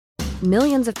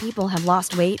Millions of people have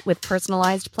lost weight with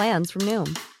personalized plans from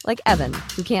Noom. Like Evan,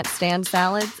 who can't stand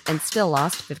salads and still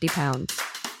lost 50 pounds.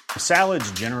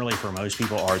 Salads generally for most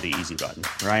people are the easy button,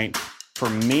 right? For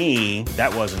me,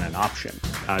 that wasn't an option.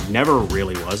 I never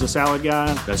really was a salad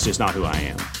guy. That's just not who I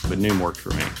am. But Noom worked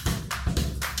for me.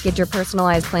 Get your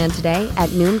personalized plan today at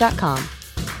Noom.com.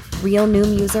 Real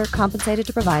Noom user compensated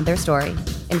to provide their story.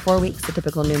 In 4 weeks, the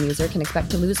typical Noom user can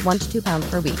expect to lose 1 to 2 pounds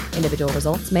per week. Individual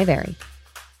results may vary.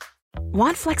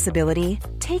 Want flexibility?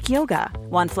 Take yoga.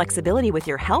 Want flexibility with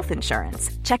your health insurance?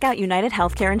 Check out United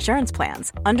Healthcare Insurance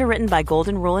Plans. Underwritten by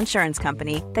Golden Rule Insurance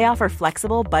Company, they offer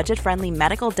flexible, budget-friendly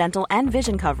medical, dental, and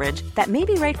vision coverage that may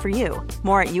be right for you.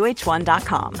 More at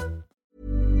uh1.com.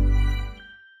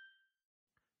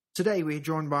 Today we're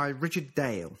joined by Richard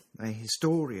Dale, a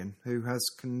historian who has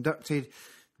conducted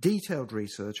detailed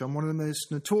research on one of the most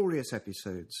notorious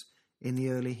episodes in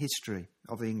the early history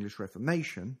of the English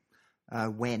Reformation,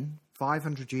 when,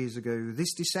 500 years ago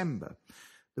this December,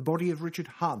 the body of Richard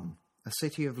Hunn, a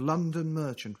City of London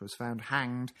merchant, was found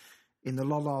hanged in the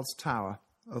Lollards Tower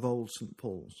of Old St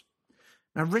Paul's.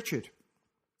 Now, Richard,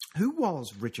 who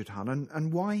was Richard Hunn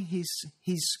and why his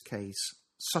case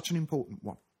such an important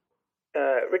one?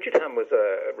 Richard Hunn was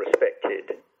a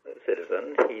respected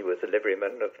citizen. He was a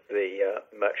liveryman of the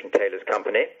Merchant Tailors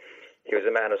Company. He was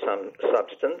a man of some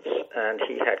substance, and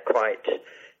he had quite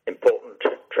important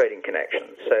trading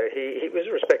connections. So he was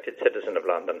a respected citizen of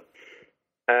London.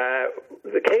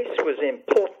 The case was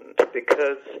important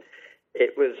because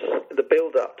it was the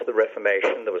build-up to the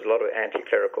Reformation. There was a lot of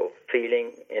anti-clerical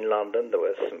feeling in London. There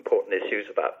were some important issues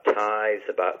about tithes,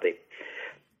 about the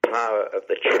power of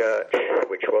the church,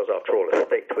 which was, after all, a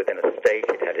state within a state.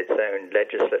 It had its own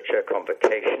legislature,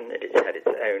 convocation. It had its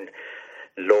own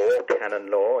law, canon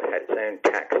law. It had its own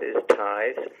taxes,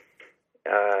 tithes,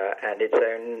 and its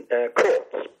own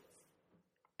courts.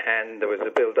 And there was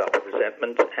a build-up of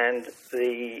resentment. And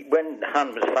when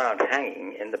Hunn was found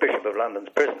hanging in the Bishop of London's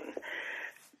prison,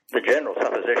 the general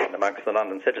supposition amongst the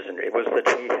London citizenry was that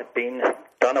he had been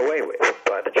done away with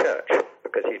by the church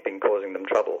because he'd been causing them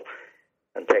trouble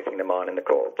and taking them on in the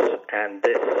courts. And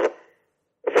this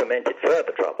fomented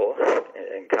further trouble,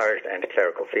 encouraged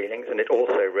anti-clerical feelings, and it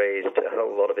also raised a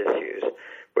whole lot of issues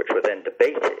which were then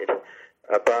debated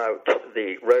about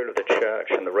the role of the church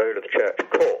and the role of the church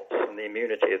courts and the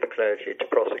immunity of the clergy to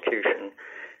prosecution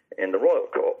in the royal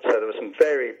court. So there were some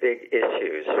very big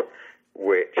issues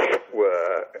which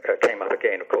came up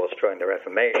again, of course, during the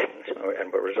Reformation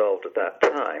and were resolved at that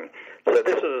time. So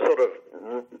this was a sort of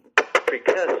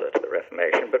precursor to the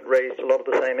Reformation, but raised a lot of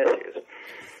the same issues.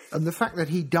 And the fact that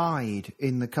he died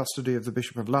in the custody of the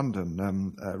Bishop of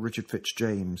London, Richard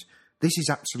Fitzjames, this is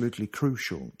absolutely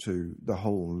crucial to the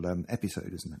whole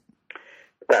episode, isn't it?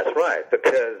 That's right,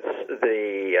 because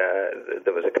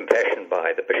there was a confession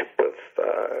by the Bishop of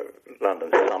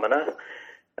London's summoner,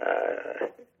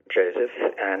 Joseph,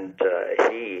 and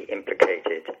he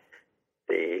implicated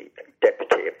the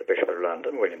deputy of the Bishop of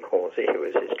London, William Horsey, who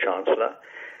was his chancellor,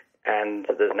 and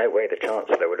there's no way the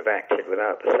chancellor would have acted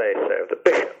without the say-so of the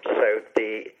bishop. So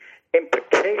the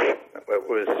implication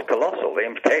was colossal. The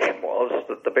implication was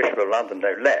that the Bishop of London,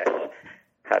 no less,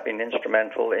 had been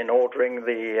instrumental in ordering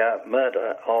the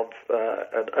murder of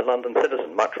a London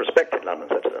citizen, much respected London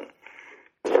citizen.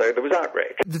 So there was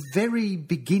outrage. The very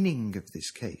beginning of this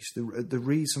case, the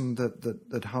reason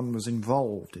that Hunn was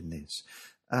involved in this,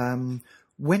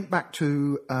 went back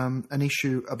to an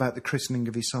issue about the christening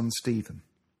of his son Stephen.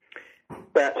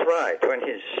 That's right. When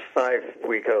his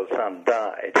 5-week-old son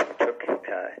died, he took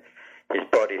his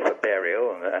body for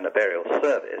burial and a burial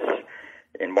service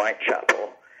in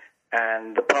Whitechapel,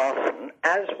 and the parson,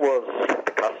 as was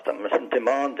the custom,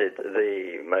 demanded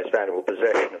the most valuable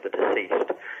possession of the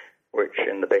deceased, which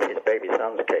in his baby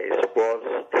son's case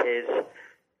was his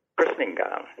christening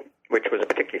gown, which was a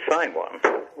particularly fine one,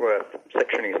 worth 6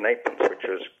 shillings and 8pence, which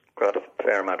was quite a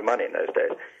fair amount of money in those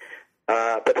days.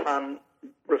 But Hunn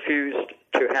refused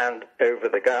to hand over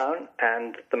the gown,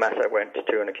 and the matter went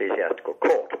to an ecclesiastical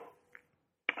court,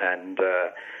 and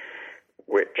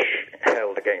which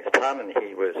held against Hunn, and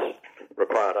he was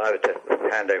required either to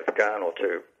hand over the gown or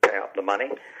to pay out the money.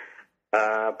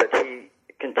 But he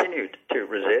continued to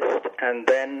resist, and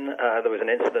then there was an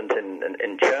incident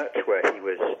in church where he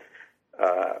was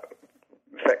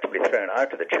effectively thrown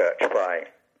out of the church by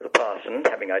the parson,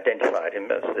 having identified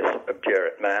him as this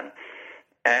obdurate man.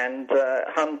 And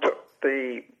Hunn took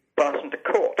the parson to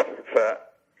court for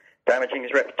damaging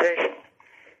his reputation.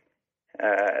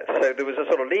 So there was a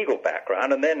sort of legal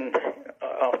background, and then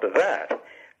after that,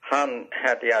 Hunn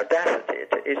had the audacity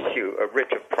to issue a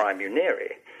writ of praemunire,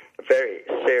 very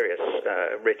serious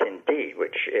writ indeed,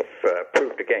 which, if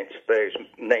proved against those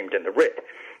named in the writ,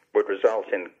 would result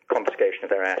in confiscation of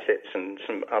their assets and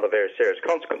some other very serious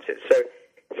consequences. So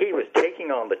he was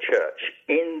taking on the church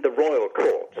in the royal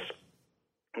courts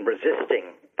and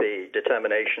resisting the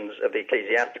determinations of the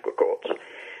ecclesiastical courts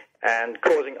and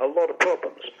causing a lot of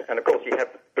problems. And, of course, he had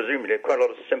presumably quite a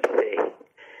lot of sympathy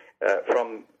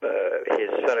from his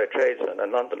fellow tradesmen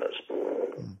and Londoners.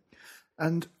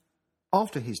 And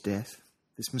after his death,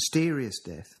 this mysterious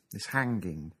death, this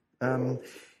hanging,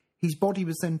 his body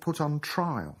was then put on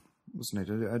trial, wasn't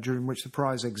it? During which the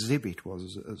prize exhibit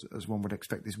was, as one would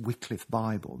expect, this Wycliffe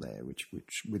Bible there, which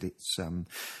with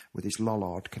its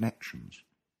Lollard connections.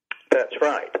 That's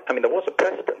right. I mean, there was a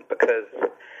precedent because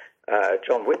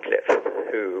John Wycliffe,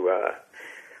 who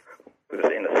was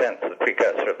in a sense the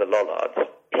precursor of the Lollards,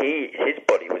 his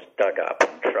body was dug up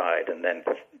and tried and then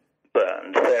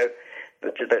burned. So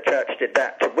the church did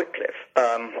that to Wycliffe.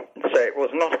 So it was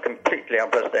not a completely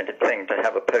unprecedented thing to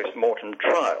have a post-mortem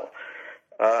trial.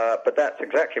 But that's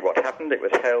exactly what happened. It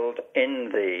was held in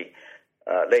the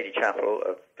Lady Chapel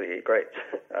of the great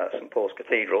St. Paul's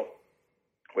Cathedral,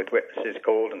 with witnesses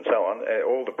called and so on,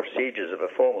 all the procedures of a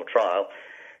formal trial,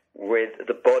 with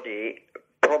the body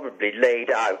probably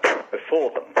laid out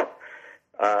before them.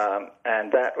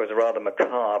 And that was a rather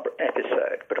macabre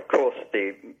episode. But of course,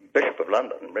 the Bishop of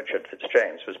London, Richard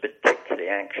Fitzjames, was particularly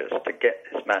anxious to get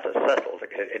this matter settled.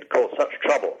 It caused such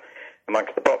trouble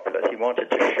amongst the populace. He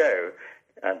wanted to show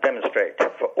and demonstrate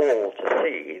for all to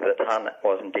see that Hun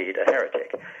was indeed a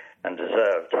heretic and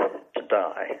deserved to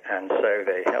die. And so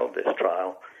they held this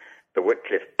trial. The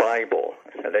Wycliffe Bible,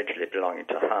 allegedly belonging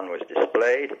to Hun, was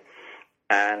displayed,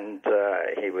 and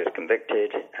he was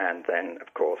convicted, and then,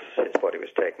 of course, his body was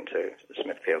taken to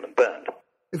Smithfield and burned.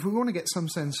 If we want to get some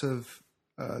sense of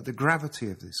the gravity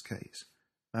of this case,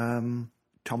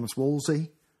 Thomas Wolsey,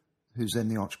 who's then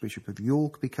the Archbishop of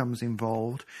York, becomes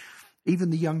involved. Even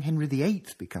the young Henry VIII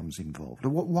becomes involved.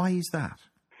 Why is that?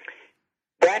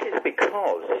 That is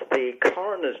because the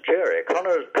coroner's jury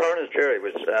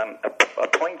was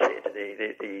appointed.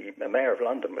 The Mayor of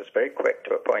London was very quick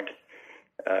to appoint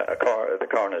the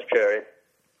coroner's jury,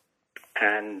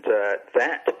 and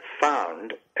that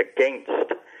found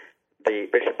against the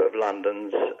Bishop of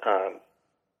London's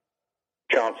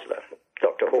Chancellor,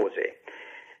 Dr. Horsey.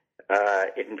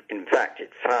 In fact,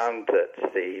 it found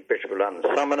that the Bishop of London's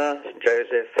summoner, St.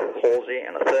 Joseph, Horsey,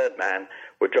 and a third man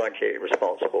were jointly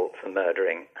responsible for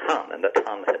murdering Hun, and that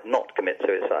Hun had not committed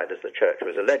suicide as the church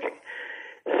was alleging.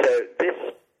 So this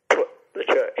put the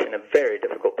church in a very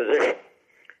difficult position.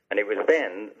 And it was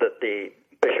then that the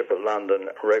Bishop of London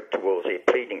wrote to Wolsey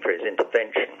pleading for his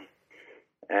intervention.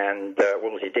 And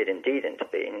Wolsey did indeed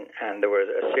intervene, and there was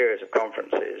a series of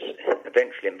conferences,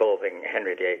 eventually involving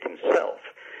Henry VIII himself,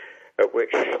 at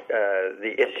which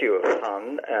the issue of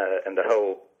Hun and the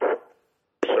whole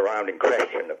surrounding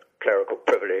question of clerical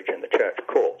privilege in the church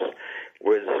courts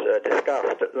was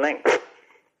discussed at length.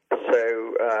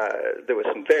 So there were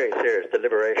some very serious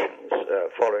deliberations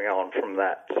following on from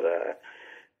that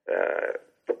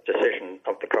decision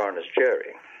of the coroner's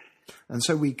jury. And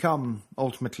so we come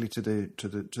ultimately to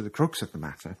the crux of the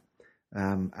matter,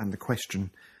 and the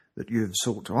question that you have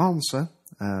sought to answer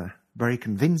very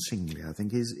convincingly, I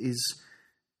think, is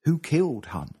who killed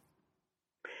Hun?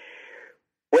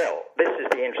 Well, this is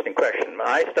the interesting question.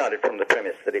 I started from the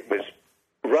premise that it was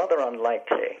rather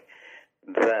unlikely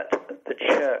that the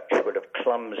church would have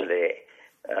clumsily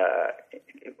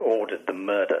ordered the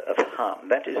murder of Hun.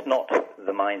 That is not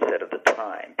the mindset of the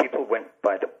time. People went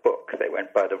by the book. They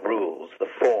went by the rules, the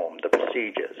form, the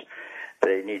procedures.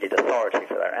 They needed authority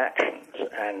for their actions,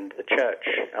 and the church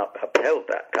upheld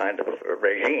that kind of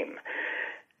regime.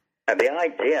 And the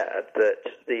idea that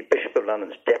the Bishop of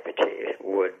London's deputy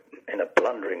would, in a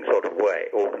blundering sort of way,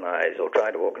 organise or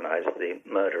try to organise the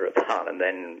murder of Hun and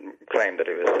then claim that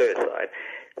it was suicide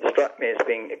struck me as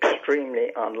being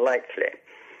extremely unlikely.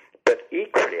 But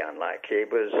equally unlikely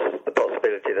was the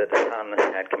possibility that Hun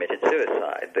had committed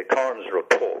suicide. The coroner's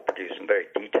report produced some very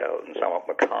detailed and somewhat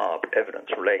macabre evidence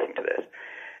relating to this,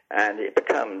 and it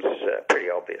becomes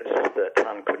pretty obvious that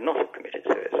Hun could not have committed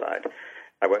suicide.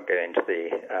 I won't go into the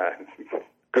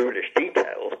ghoulish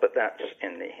details, but that's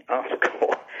in the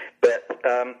article. But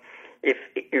if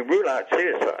you rule out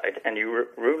suicide and you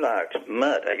rule out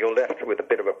murder, you're left with a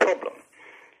bit of a problem.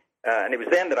 And it was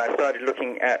then that I started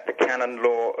looking at the canon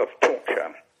law of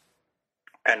torture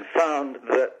and found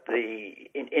that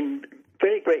in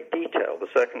very great detail, the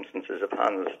circumstances of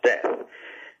Hun's death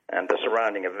and the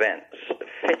surrounding events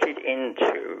fitted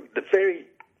into the very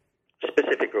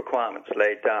specific requirements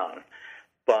laid down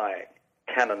by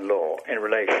canon law in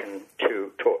relation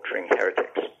to torturing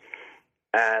heretics.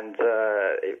 And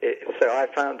so I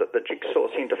found that the jigsaw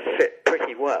seemed to fit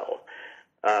pretty well,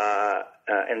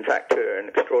 in fact, to an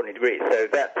extraordinary degree. So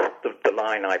that's the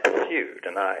line I pursued,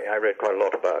 and I read quite a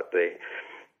lot about the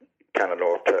canon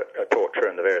law of torture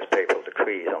and the various papal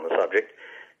decrees on the subject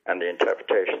and the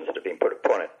interpretations that have been put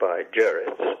upon it by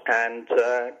jurists, and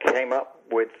came up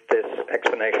with this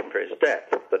explanation for his death,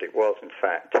 that it was, in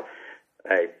fact,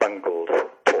 a bungled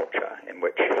torture in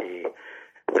which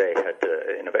they had,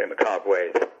 in a very macabre way,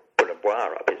 put a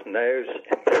wire up his nose,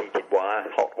 heated wire,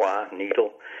 hot wire,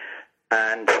 needle,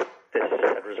 and this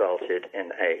had resulted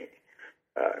in a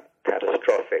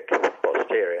catastrophic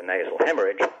posterior nasal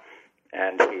hemorrhage,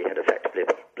 and he had effectively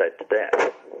bled to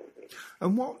death.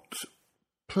 And what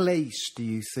place do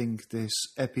you think this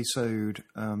episode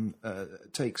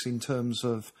takes in terms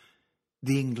of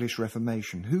the English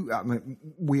Reformation?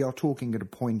 We are talking at a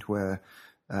point where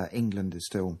England is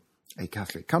still a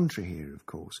Catholic country here, of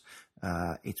course.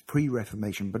 It's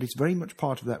pre-Reformation, but it's very much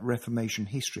part of that Reformation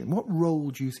history. And what role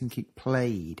do you think it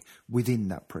played within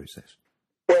that process?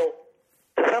 Well,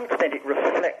 to some extent it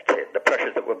reflected the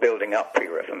pressures that were building up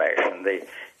pre-Reformation, the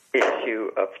issue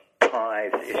of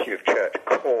tithes, the issue of church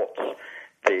courts,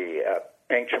 the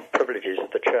ancient privileges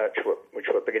of the church which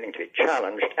were beginning to be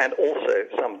challenged, and also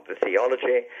some of the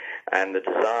theology and the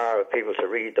desire of people to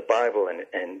read the Bible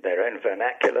in their own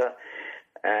vernacular,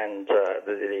 and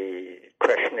the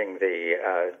questioning the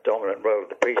dominant role of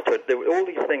the priesthood. All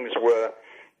these things were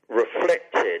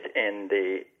reflected in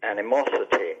the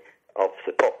animosity of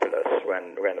the populace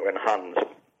when Hun's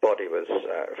body was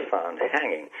found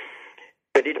hanging.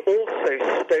 But it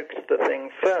also stoked the thing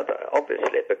further,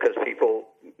 obviously, because people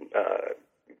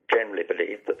generally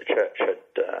believed that the church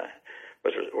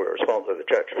were responsible. The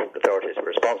church authorities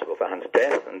were responsible for Hun's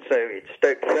death, and so it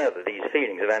stoked further these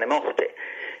feelings of animosity.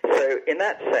 So, in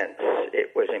that sense,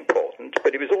 it was important.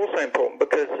 But it was also important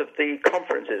because of the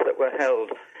conferences that were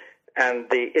held and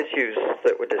the issues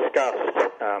that were discussed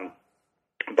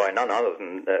by none other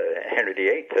than Henry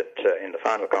VIII in the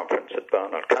final conference at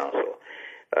Barnard Castle.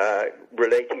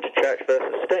 Relating to church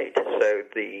versus state. So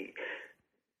the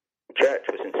church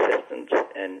was insistent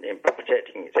in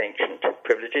protecting its ancient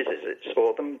privileges as it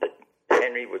saw them. That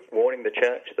Henry was warning the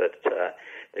church that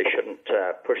they shouldn't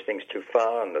push things too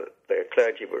far, and that the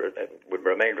clergy would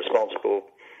remain responsible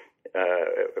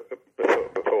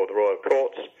before the royal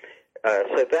courts.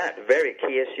 So that very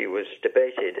key issue was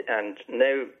debated, and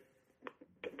no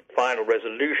final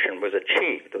resolution was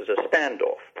achieved. There was a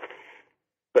standoff.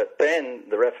 But then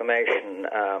the Reformation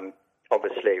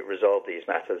obviously resolved these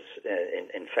matters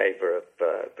in favour of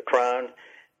the Crown,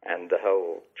 and the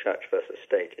whole church versus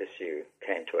state issue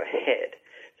came to a head.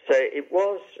 So it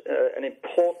was an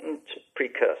important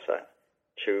precursor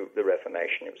to the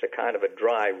Reformation. It was a kind of a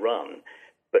dry run,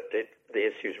 but the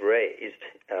issues raised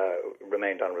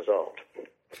remained unresolved.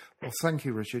 Well, thank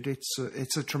you, Richard.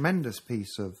 It's a tremendous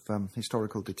piece of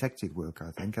historical detective work,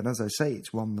 I think, and as I say,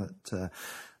 it's one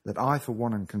that I, for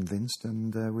one, am convinced,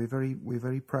 and we're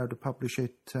very proud to publish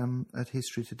it at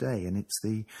History Today, and it's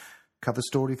the cover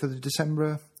story for the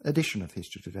December edition of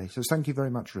History Today. So thank you very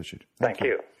much, Richard. Thank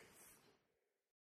you.